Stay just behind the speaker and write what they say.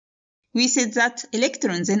We said that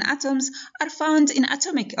electrons in atoms are found in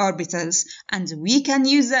atomic orbitals, and we can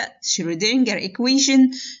use the Schrödinger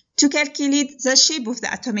equation to calculate the shape of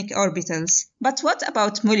the atomic orbitals. But what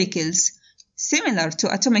about molecules? Similar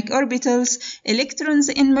to atomic orbitals, electrons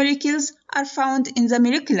in molecules are found in the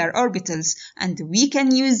molecular orbitals, and we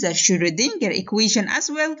can use the Schrödinger equation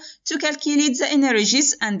as well to calculate the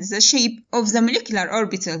energies and the shape of the molecular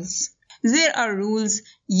orbitals. There are rules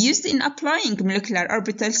used in applying molecular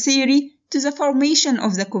orbital theory to the formation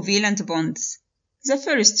of the covalent bonds. The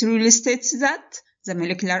first rule states that the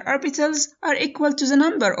molecular orbitals are equal to the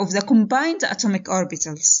number of the combined atomic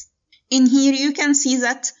orbitals. In here you can see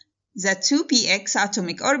that the 2px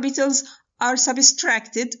atomic orbitals are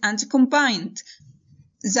subtracted and combined.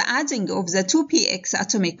 The adding of the 2px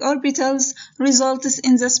atomic orbitals results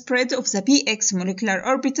in the spread of the px molecular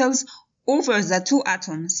orbitals over the two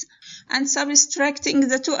atoms, and subtracting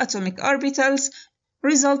the two atomic orbitals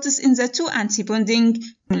results in the two antibonding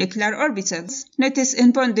molecular orbitals. Notice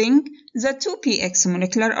in bonding, the 2px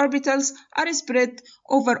molecular orbitals are spread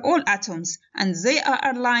over all atoms, and they are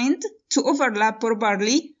aligned to overlap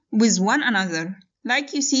properly with one another.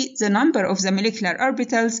 Like you see, the number of the molecular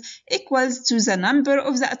orbitals equals to the number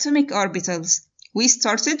of the atomic orbitals. We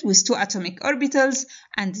started with 2 atomic orbitals,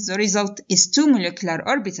 and the result is 2 molecular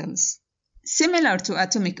orbitals. Similar to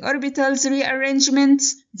atomic orbitals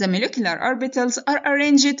rearrangements, the molecular orbitals are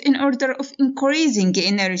arranged in order of increasing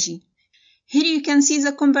energy. Here you can see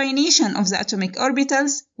the combination of the atomic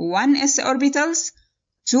orbitals, 1s orbitals,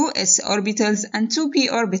 2s orbitals, and 2p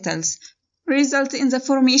orbitals, result in the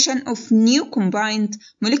formation of new combined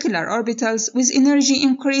molecular orbitals with energy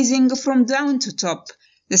increasing from down to top.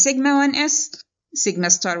 The sigma 1s, sigma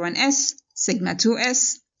star 1s, sigma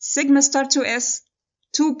 2s, sigma star 2s,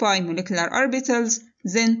 2pi molecular orbitals,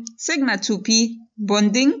 then sigma 2p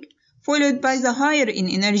bonding, followed by the higher in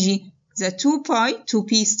energy, the 2pi,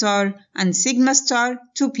 2p star, and sigma star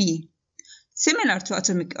 2p. Similar to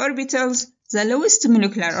atomic orbitals, the lowest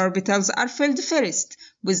molecular orbitals are filled first,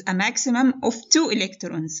 with a maximum of 2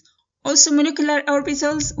 electrons. Also, molecular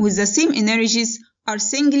orbitals with the same energies are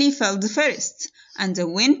singly filled first, and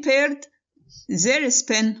when paired, their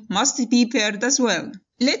spin must be paired as well.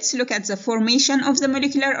 Let's look at the formation of the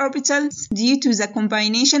molecular orbitals due to the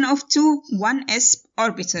combination of two 1s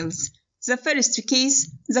orbitals. The first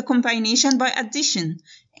case, the combination by addition,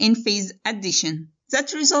 in phase addition.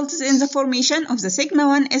 That results in the formation of the sigma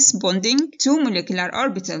 1s bonding two molecular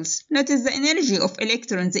orbitals. Notice the energy of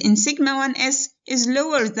electrons in sigma 1s is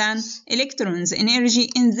lower than electrons'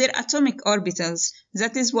 energy in their atomic orbitals.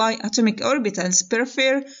 That is why atomic orbitals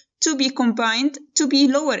prefer to be combined to be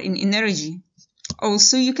lower in energy.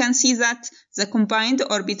 Also, you can see that the combined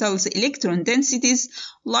orbitals' electron densities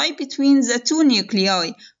lie between the two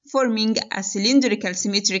nuclei, forming a cylindrical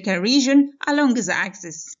symmetrical region along the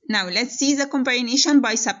axis. Now let's see the combination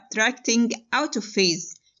by subtracting out of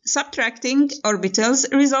phase. Subtracting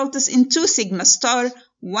orbitals results in 2 sigma star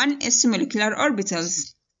 1s molecular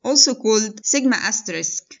orbitals, also called sigma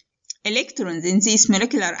asterisk. Electrons in these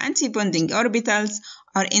molecular antibonding orbitals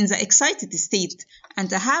are in the excited state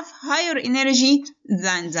and have higher energy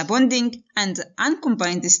than the bonding and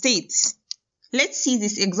uncombined states. Let's see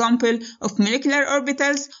this example of molecular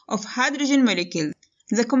orbitals of hydrogen molecules.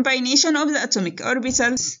 The combination of the atomic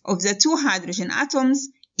orbitals of the two hydrogen atoms.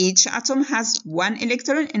 Each atom has 1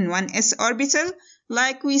 electron in 1s orbital.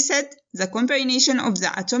 Like we said, the combination of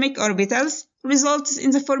the atomic orbitals results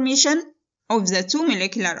in the formation of the two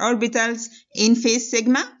molecular orbitals in phase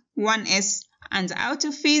sigma 1s and out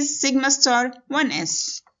of phase sigma star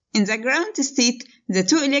 1s. In the ground state, the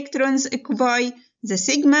two electrons occupy the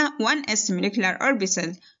sigma 1s molecular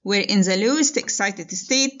orbital, where in the lowest excited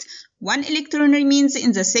state, 1 electron remains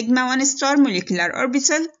in the sigma 1 star molecular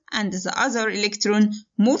orbital and the other electron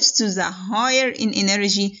moves to the higher in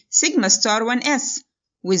energy sigma star 1s,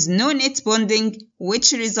 with no net bonding,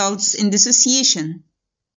 which results in dissociation.